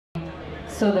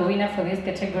So the winner for this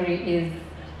category is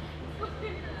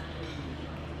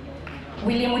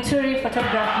Willy Muturi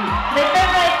Photography, the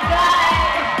favorite guy.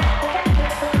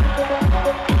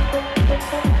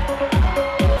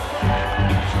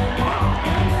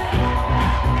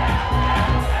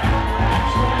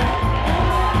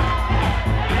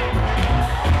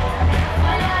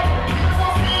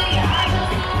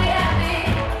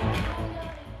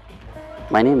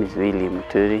 My name is Willy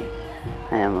Muturi.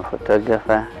 I am a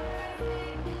photographer.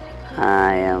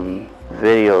 I am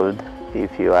very old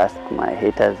if you ask my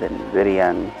haters, and very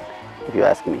young if you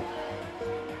ask me.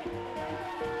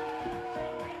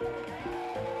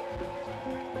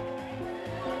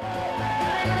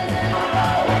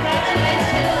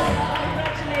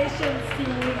 Congratulations,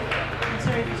 Steve.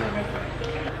 Muturi Photographer.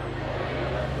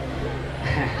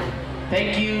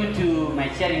 Thank you to my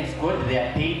cheering squad. They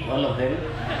are paid, all of them.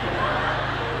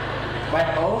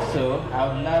 But also,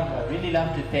 I really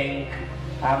love to thank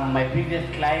my previous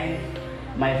clients,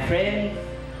 my friends,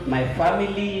 my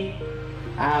family,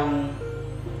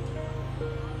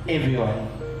 everyone.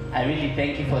 I really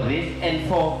thank you for this, and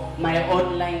for my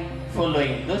online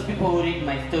following. Those people who read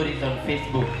my stories on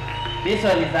Facebook. This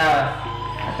one is ours.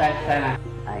 Asante sana.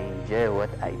 I enjoy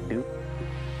what I do,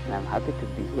 and I'm happy to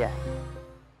be here.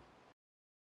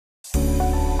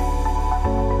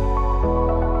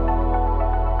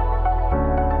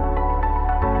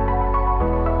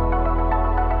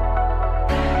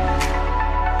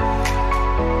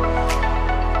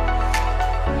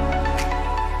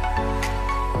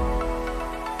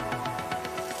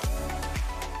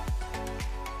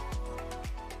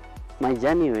 My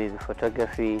journey with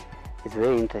photography is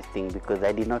very interesting because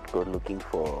I did not go looking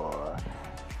for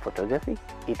photography.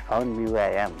 It found me where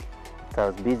I am. So I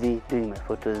was busy doing my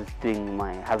photos,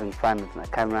 having fun with my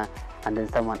camera, and then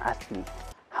someone asked me,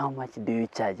 "How much do you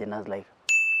charge?" And I was like,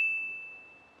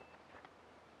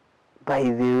 by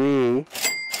the way,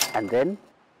 and then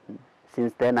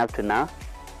since then up to now,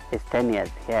 it's 10 years.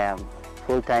 Here I am,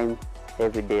 full-time,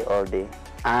 every day, all day.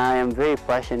 I am very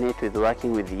passionate with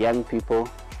working with young people.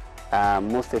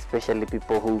 Most especially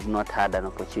people who've not had an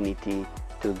opportunity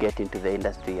to get into the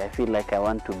industry. I feel like I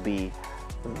want to be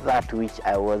that which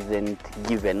I wasn't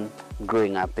given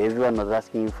growing up. Everyone was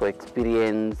asking for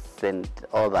experience and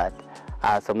all that.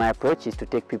 So my approach is to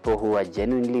take people who are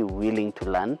genuinely willing to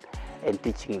learn and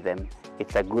teaching them.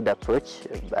 It's a good approach.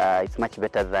 It's much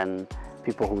better than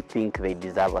people who think they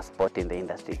deserve a spot in the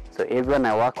industry. So everyone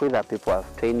I work with are people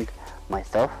I've trained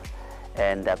myself,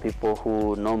 and people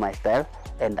who know my style,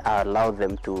 and I allow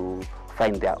them to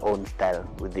find their own style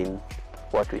within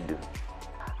what we do.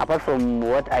 Apart from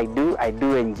what I do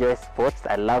enjoy sports.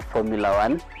 I love Formula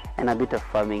 1 and a bit of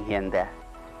farming here and there.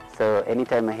 So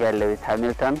anytime I hear Lewis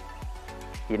Hamilton,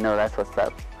 you know that's what's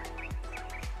up.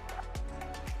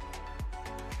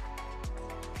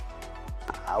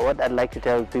 What I'd like to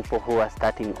tell people who are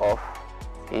starting off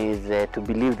is to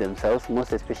believe themselves,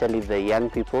 most especially the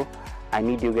young people. I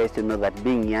need you guys to know that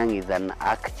being young is an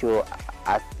actual,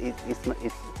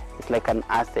 it's like an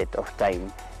asset of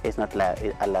time. It's not like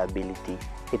a liability.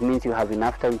 It means you have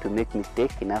enough time to make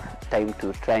mistakes, enough time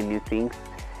to try new things,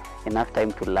 enough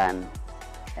time to learn.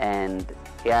 And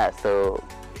yeah, so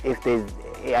if there's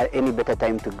any better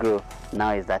time to grow,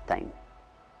 now is that time.